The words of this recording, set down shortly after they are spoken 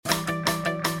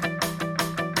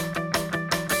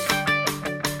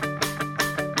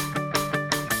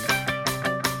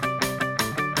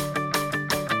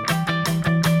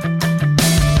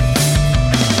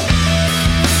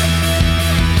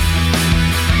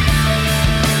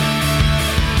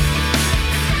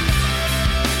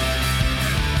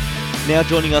Now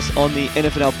joining us on the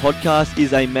NFNL podcast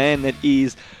is a man that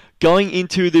is going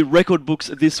into the record books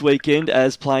this weekend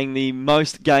as playing the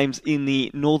most games in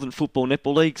the Northern Football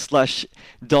Netball League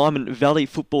 / Diamond Valley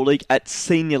Football League at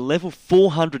senior level.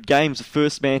 400 games, the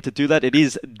first man to do that. It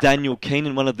is Daniel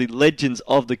Keenan, one of the legends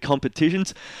of the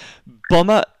competitions.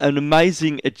 Bomber, an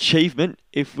amazing achievement.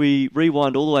 If we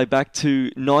rewind all the way back to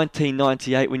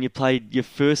 1998 when you played your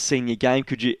first senior game,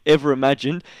 could you ever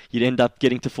imagine you'd end up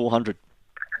getting to 400?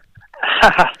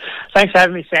 Thanks for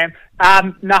having me, Sam.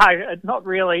 No, not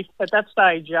really. At that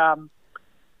stage, going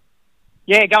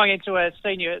into a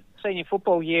senior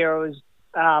football year, it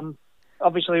was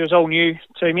obviously it was all new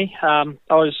to me. I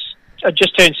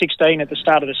just turned 16 at the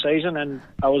start of the season, and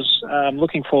I was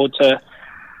looking forward to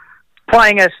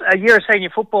playing a year of senior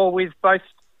football with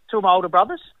two of my older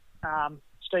brothers,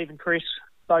 Steve and Chris,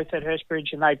 both at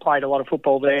Hurstbridge, and they played a lot of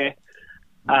football there.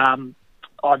 I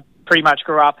pretty much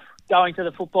grew up going to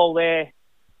the football there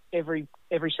every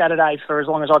Saturday for as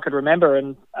long as I could remember,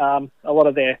 and a lot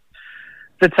of the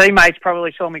teammates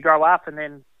probably saw me grow up, and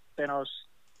then I was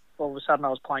all of a sudden I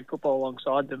was playing football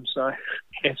alongside them. So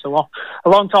yeah, it's a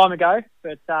long time ago,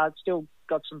 but still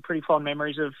got some pretty fond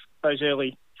memories of those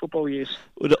early football years.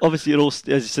 Well, obviously, it all, as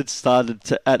you said, started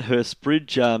at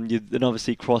Hurstbridge. You then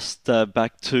obviously crossed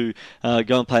back to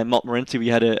go and play at Montmorency. We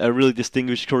had a really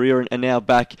distinguished career, and now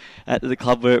back at the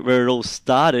club where it all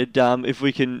started. If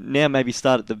we can now maybe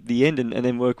start at the end and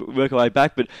then work our way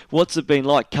back. But what's it been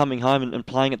like coming home and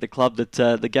playing at the club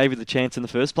that gave you the chance in the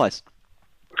first place?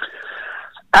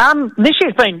 This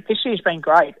year's been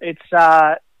great. It's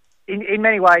in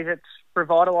many ways it's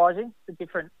revitalising. It's a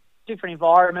different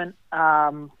environment.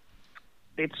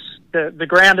 It's the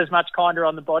ground is much kinder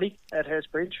on the body at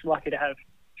Hurstbridge. Lucky to have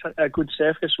a good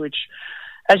surface, which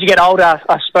as you get older,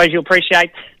 I suppose you'll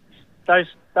appreciate those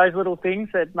little things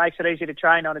that makes it easier to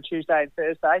train on a Tuesday and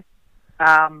Thursday.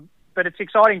 But it's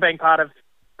exciting being part of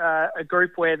a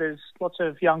group where there's lots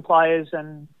of young players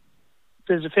and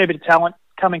there's a fair bit of talent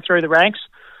coming through the ranks.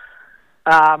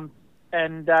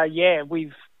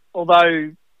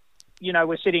 Although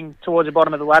we're sitting towards the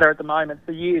bottom of the ladder at the moment,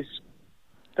 the year's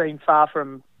been far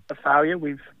from a failure.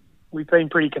 We've been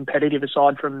pretty competitive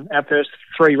aside from our first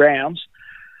 3 rounds.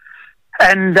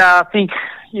 And I think,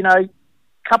 a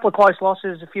couple of close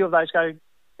losses, a few of those go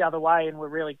the other way, and we're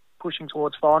really pushing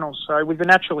towards finals. So with the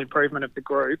natural improvement of the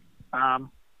group, I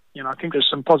think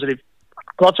there's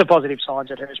lots of positive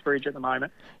signs at Hurstbridge at the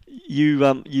moment. You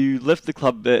left the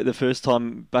club the first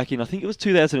time back in, I think it was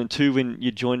 2002 when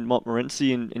you joined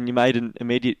Montmorency, and you made an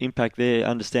immediate impact there.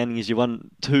 Understanding is you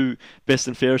won 2 best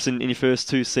and fairest in your first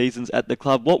 2 seasons at the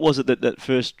club. What was it that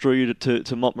first drew you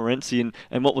to Montmorency,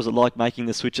 and what was it like making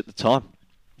the switch at the time?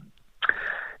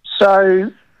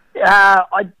 So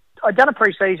I'd done a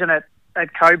pre-season at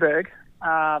Coburg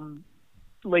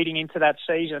leading into that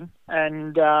season,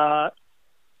 and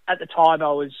at the time,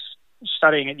 I was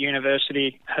studying at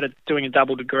university, doing a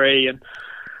double degree, and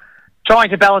trying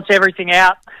to balance everything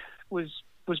out was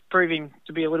proving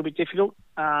to be a little bit difficult.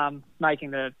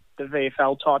 Making the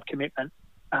VFL type commitment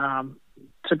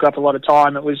took up a lot of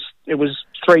time. It was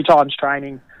 3 times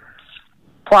training,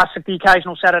 plus the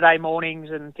occasional Saturday mornings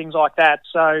and things like that.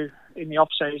 So in the off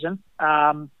season,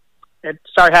 it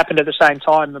so happened at the same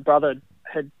time my brother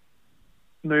had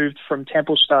moved from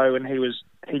Templestowe, and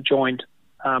he joined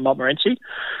Montmorency.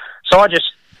 So I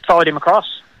just followed him across.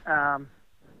 The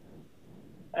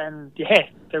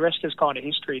rest is kind of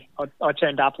history. I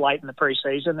turned up late in the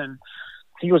pre-season, and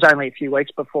I think it was only a few weeks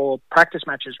before practice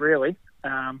matches, really.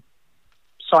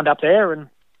 Signed up there and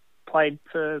played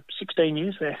for 16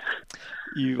 years there.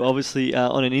 You obviously,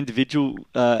 on an individual,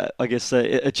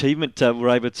 achievement, were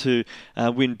able to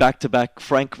win back-to-back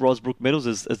Frank Rosbrook medals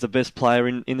as the best player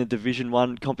in the Division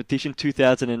 1 competition,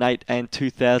 2008 and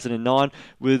 2009.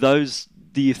 Were those,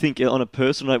 do you think, on a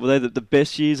personal note, were they the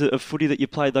best years of footy that you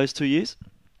played those 2 years?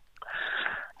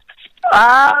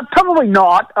 Probably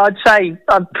not. I'd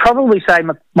probably say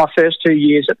my first 2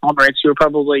 years at Montmorency were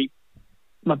probably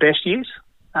my best years.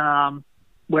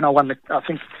 When I won I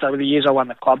think they were the years I won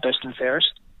the club best and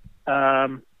fairest. I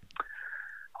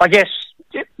guess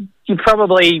you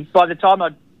probably, by the time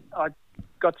I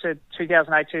got to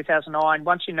 2008, 2009,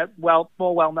 once you're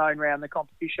more well known around the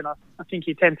competition, I think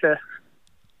you tend to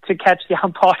catch the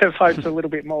umpire votes a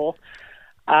little bit more.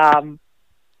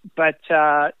 But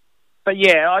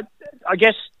yeah, I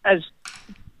guess as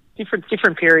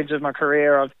different periods of my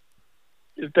career, I've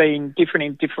been different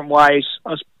in different ways.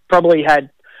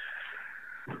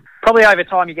 Probably over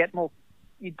time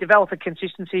you develop a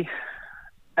consistency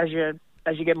as you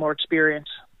get more experience.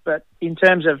 But in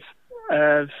terms of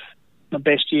my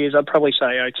best years, I'd probably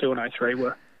say 02 and 03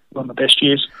 one of the best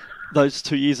years. Those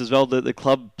 2 years as well, the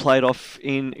club played off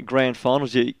in grand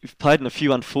finals. You've played in a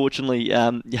few, unfortunately.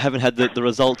 You haven't had the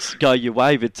results go your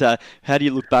way, but how do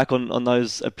you look back on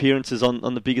those appearances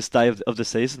on the biggest day of the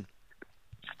season?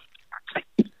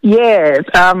 Yeah,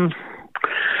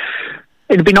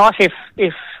 it'd be nice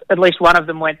if at least one of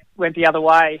them went the other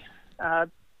way.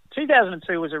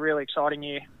 2002 was a really exciting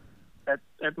year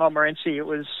at Montmorency.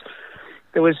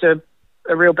 There was a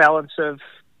real balance of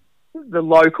the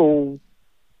local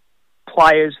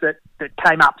players that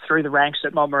came up through the ranks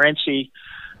at Montmorency,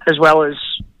 as well as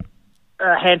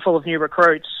a handful of new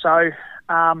recruits. So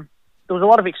there was a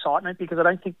lot of excitement because I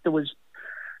don't think there was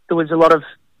a lot of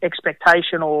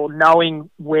expectation or knowing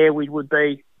where we would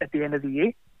be at the end of the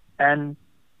year. And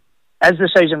as the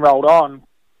season rolled on,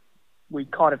 we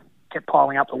kind of kept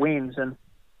piling up the wins. And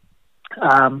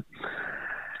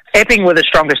Epping were the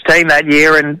strongest team that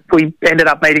year, and we ended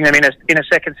up meeting them in a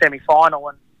second semi-final,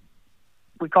 and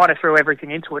we kind of threw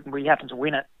everything into it, and we happened to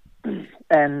win it.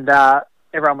 And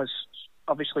everyone was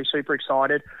obviously super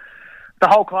excited. The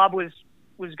whole club was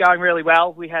going really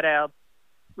well. We had our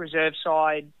reserve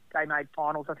side. They made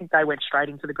finals. I think they went straight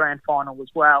into the grand final as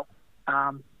well.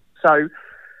 So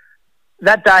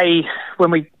that day,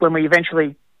 when we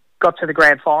eventually got to the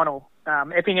grand final,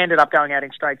 Epping ended up going out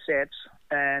in straight sets,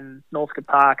 and Northcote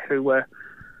Park, who were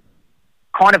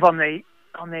kind of on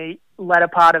the latter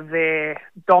part of their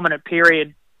dominant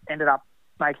period, ended up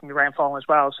making the grand final as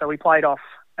well. So we played off,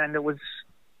 and it was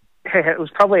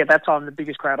probably at that time the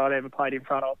biggest crowd I'd ever played in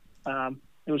front of.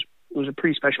 It was a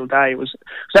pretty special day. It was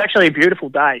actually a beautiful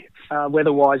day,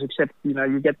 weather-wise, except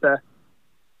you get the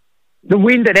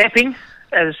wind at Epping,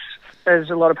 as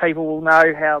a lot of people will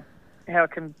know how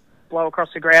it can blow across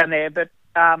the ground there. But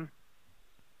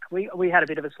we had a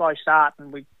bit of a slow start,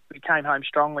 and we came home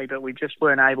strongly, but we just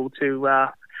weren't able to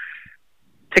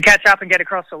catch up and get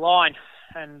across the line.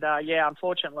 And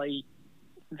unfortunately,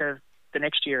 the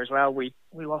next year as well, we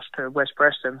lost to West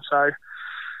Preston. So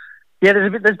yeah,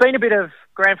 there's been a bit of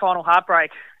grand final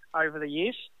heartbreak over the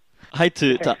years. I hate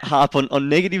to harp on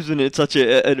negatives when it's such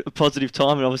a positive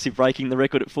time, and obviously breaking the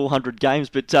record at 400 games.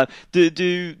 But does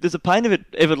the pain of it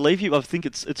ever leave you? I think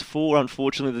it's 4,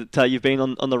 unfortunately, that you've been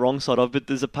on the wrong side of. But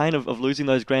does the pain of losing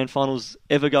those grand finals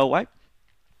ever go away?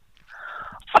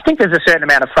 I think there's a certain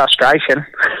amount of frustration.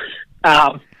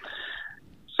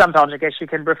 Sometimes I guess you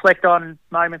can reflect on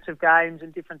moments of games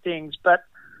and different things, but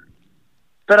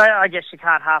I guess you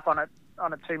can't harp on it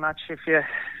too much. If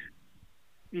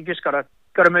you just got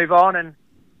to move on and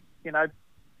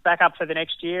back up for the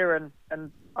next year,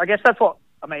 and I guess that's what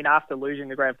I mean. After losing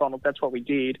the grand final, that's what we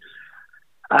did.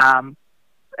 And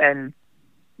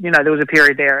there was a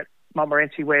period there at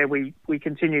Montmorency where we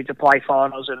continued to play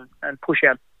finals and push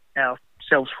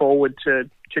ourselves forward to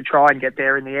try and get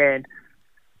there in the end.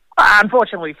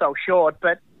 Unfortunately, we fell short,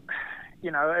 but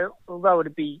although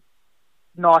it'd be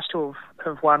nice to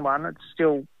have won one, it's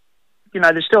still,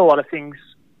 there's still a lot of things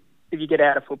that you get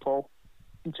out of football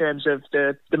in terms of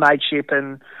the mateship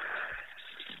and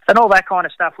all that kind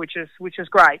of stuff, which is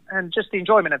great, and just the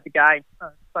enjoyment of the game. I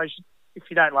suppose if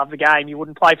you don't love the game, you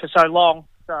wouldn't play for so long.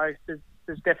 So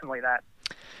there's definitely that.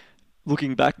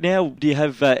 Looking back now, do you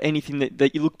have anything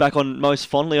that you look back on most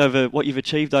fondly over what you've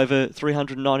achieved over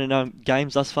 399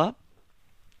 games thus far?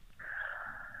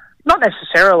 Not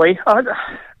necessarily.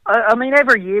 I mean,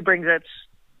 every year brings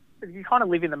you kind of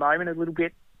live in the moment a little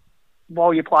bit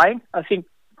while you're playing. I think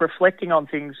reflecting on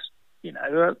things, we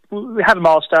have a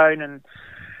milestone and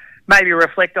maybe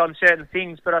reflect on certain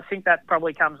things, but I think that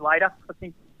probably comes later. I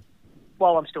think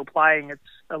while I'm still playing, it's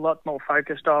a lot more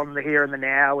focused on the here and the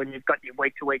now, and you've got your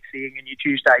week-to-week thing and your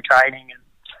Tuesday training and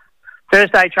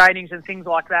Thursday trainings and things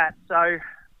like that. So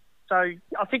I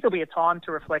think there'll be a time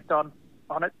to reflect on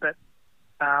it, but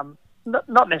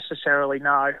not necessarily,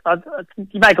 no.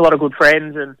 You make a lot of good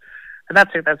friends, and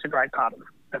that's a great part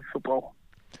of football.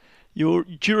 Your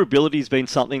durability has been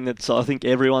something that I think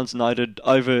everyone's noted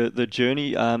over the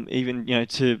journey, even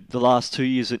to the last 2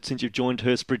 years since you've joined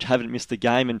Hurstbridge, haven't missed a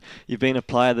game, and you've been a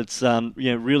player that's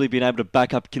really been able to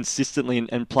back up consistently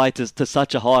and play to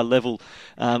such a high level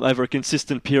over a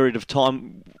consistent period of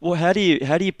time. Well, how do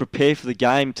you prepare for the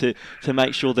game to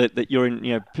make sure that you're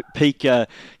in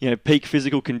peak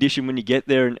physical condition when you get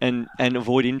there and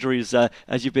avoid injuries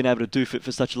as you've been able to do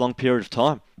for such a long period of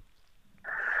time?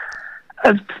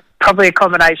 Probably a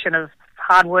combination of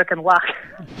hard work and luck.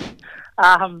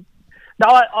 No,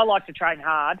 I like to train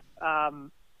hard. I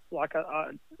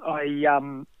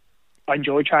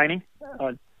enjoy training,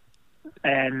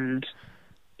 and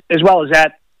as well as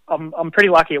that, I'm pretty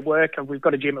lucky at work. We've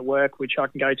got a gym at work which I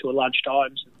can go to at lunch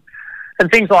times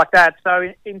and things like that.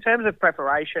 So in terms of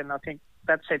preparation, I think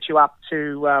that sets you up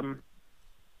to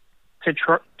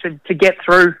get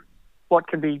through what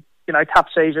can be, tough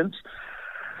seasons.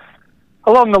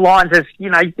 Along the lines of,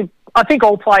 I think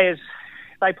all players,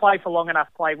 they play for long enough,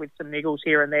 play with some niggles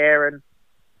here and there, and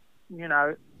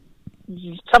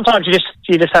sometimes you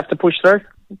just have to push through,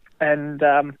 and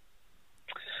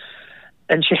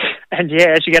as you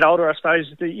get older, I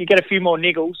suppose you get a few more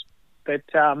niggles, but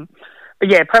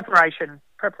yeah,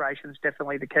 preparation's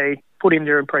definitely the key. Put in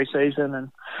during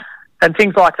pre-season and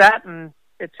things like that, and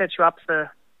it sets you up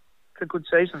for good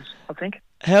seasons, I think.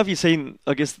 How have you seen,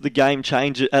 I guess, the game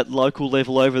change at local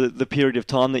level over the period of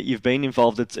time that you've been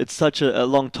involved? It's such a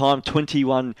long time,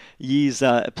 21 years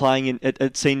playing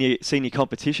at senior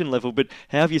competition level, but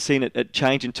how have you seen it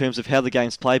change in terms of how the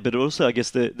game's played, but also, I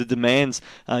guess, the demands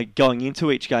going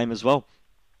into each game as well?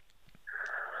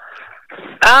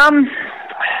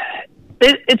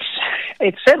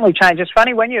 It's certainly changed. It's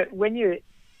funny when you're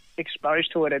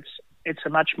exposed to it. It's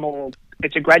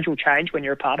a gradual change when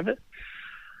you're a part of it.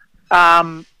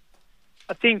 I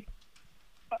think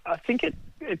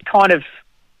it kind of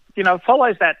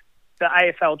follows the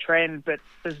AFL trend, but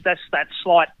there's that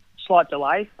slight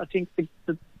delay. I think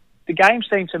the games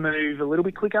seem to move a little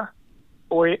bit quicker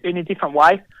or in a different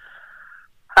way.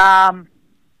 I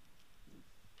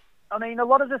mean, a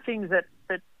lot of the things that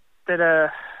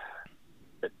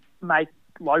make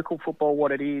local football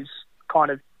what it is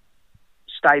kind of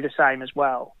stay the same as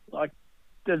well. Like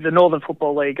the Northern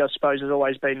Football League, I suppose, has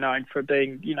always been known for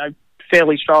being,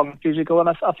 fairly strong and physical, and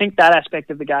I think that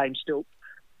aspect of the game still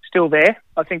there.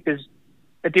 I think there's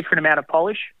a different amount of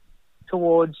polish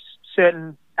towards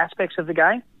certain aspects of the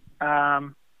game,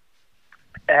 and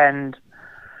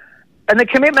the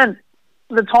commitment,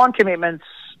 the time commitments,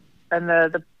 and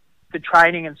the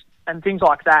training and things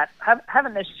like that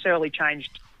haven't necessarily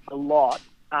changed a lot,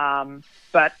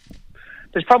 but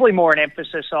there's probably more an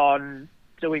emphasis on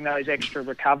doing those extra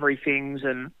recovery things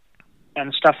and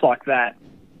stuff like that.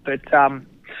 But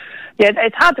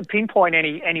it's hard to pinpoint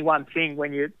any one thing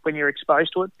when you're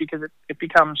exposed to it, because it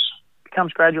becomes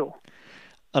gradual.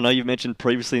 I know you've mentioned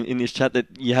previously in this chat that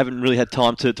you haven't really had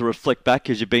time to reflect back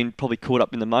because you've been probably caught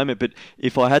up in the moment, but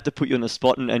if I had to put you on the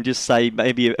spot and just say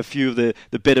maybe a few of the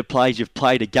better players you've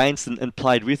played against and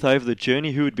played with over the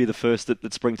journey, who would be the first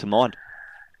that spring to mind?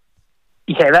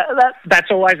 Yeah,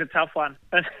 that's always a tough one.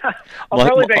 I've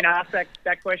probably been asked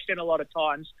that question a lot of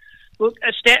times. Look,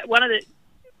 one of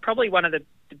the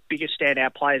biggest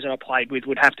standout players that I played with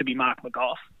would have to be Mark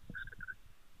McGough.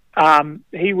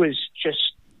 He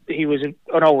was an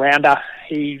all-rounder.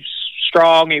 He's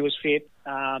strong. He was fit.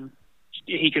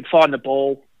 He could find the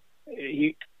ball.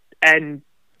 And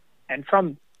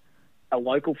from a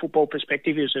local football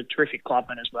perspective, he was a terrific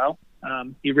clubman as well.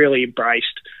 He really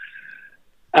embraced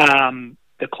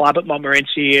the club at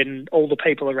Montmorency and all the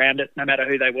people around it, no matter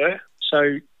who they were.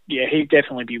 So yeah, he'd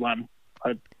definitely be one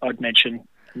I'd mention.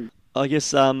 I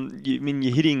guess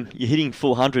you're hitting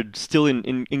 400 still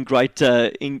in great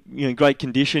great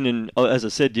condition, and as I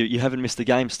said, you haven't missed a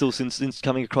game still since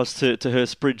coming across to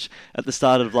Hurstbridge at the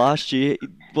start of last year.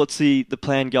 What's the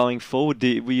plan going forward?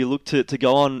 Will you look to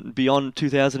go on beyond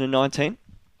 2019?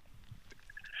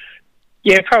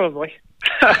 Yeah, probably.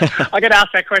 I get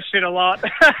asked that question a lot,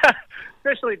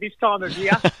 especially at this time of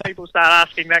year. People start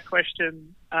asking that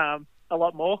question a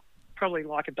lot more. Probably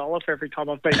like $1 for every time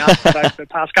I've been asked over the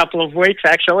past couple of weeks,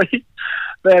 actually.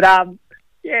 But at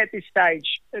this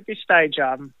stage,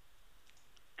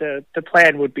 the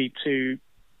plan would be to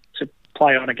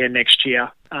play on again next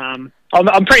year. I'm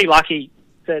pretty lucky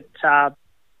that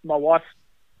my wife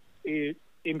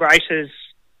embraces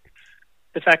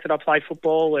the fact that I play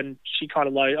football, and she kind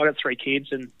of I got 3 kids,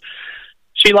 and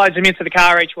she loads them into the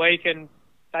car each week, and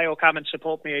they all come and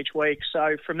support me each week.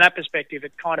 So from that perspective,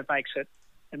 it kind of makes it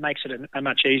a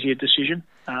much easier decision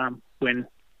when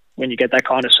you get that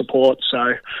kind of support.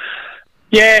 So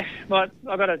yeah, I've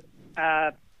got an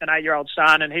 8-year-old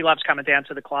son, and he loves coming down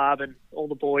to the club, and all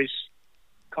the boys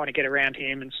kind of get around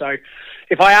him. And so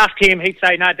if I asked him, he'd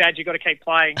say, "No, Dad, you've got to keep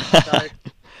playing." So.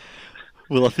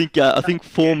 Well, I think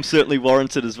form certainly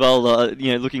warrants it as well.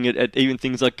 Looking at even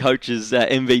things like coaches,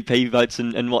 MVP votes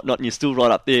and whatnot, and you're still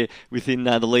right up there within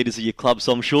the leaders of your club.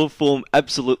 So I'm sure form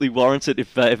absolutely warrants it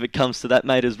if it comes to that,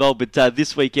 mate, as well. But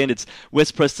this weekend it's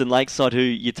West Preston Lakeside who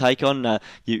you take on.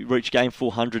 You reach game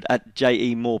 400 at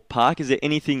J.E. Moore Park. Is there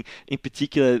anything in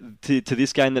particular to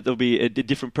this game that there'll be a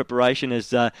different preparation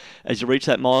as you reach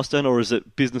that milestone, or is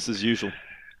it business as usual?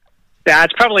 Yeah,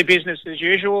 it's probably business as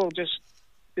usual. Just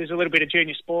there's a little bit of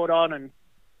junior sport on, and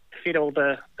fit all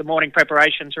the morning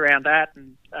preparations around that.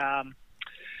 And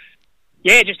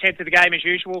Yeah, just head to the game as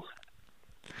usual.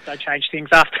 Don't change things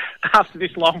after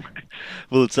this long.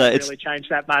 Well, it's really changed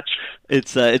that much.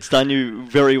 It's done you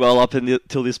very well up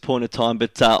until this point of time.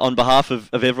 But on behalf of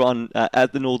everyone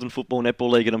at the Northern Football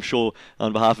Netball League, and I'm sure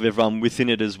on behalf of everyone within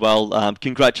it as well,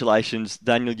 congratulations,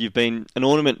 Daniel. You've been an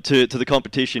ornament to the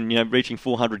competition. Reaching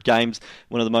 400 games,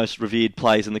 one of the most revered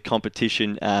players in the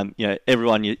competition.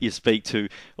 Everyone you speak to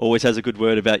always has a good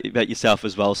word about yourself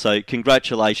as well. So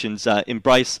congratulations.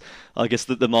 Embrace, I guess,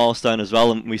 the milestone as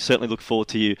well, and we certainly look forward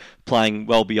to you playing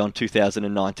well beyond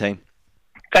 2019.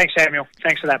 Thanks, Samuel.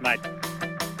 Thanks for that, mate.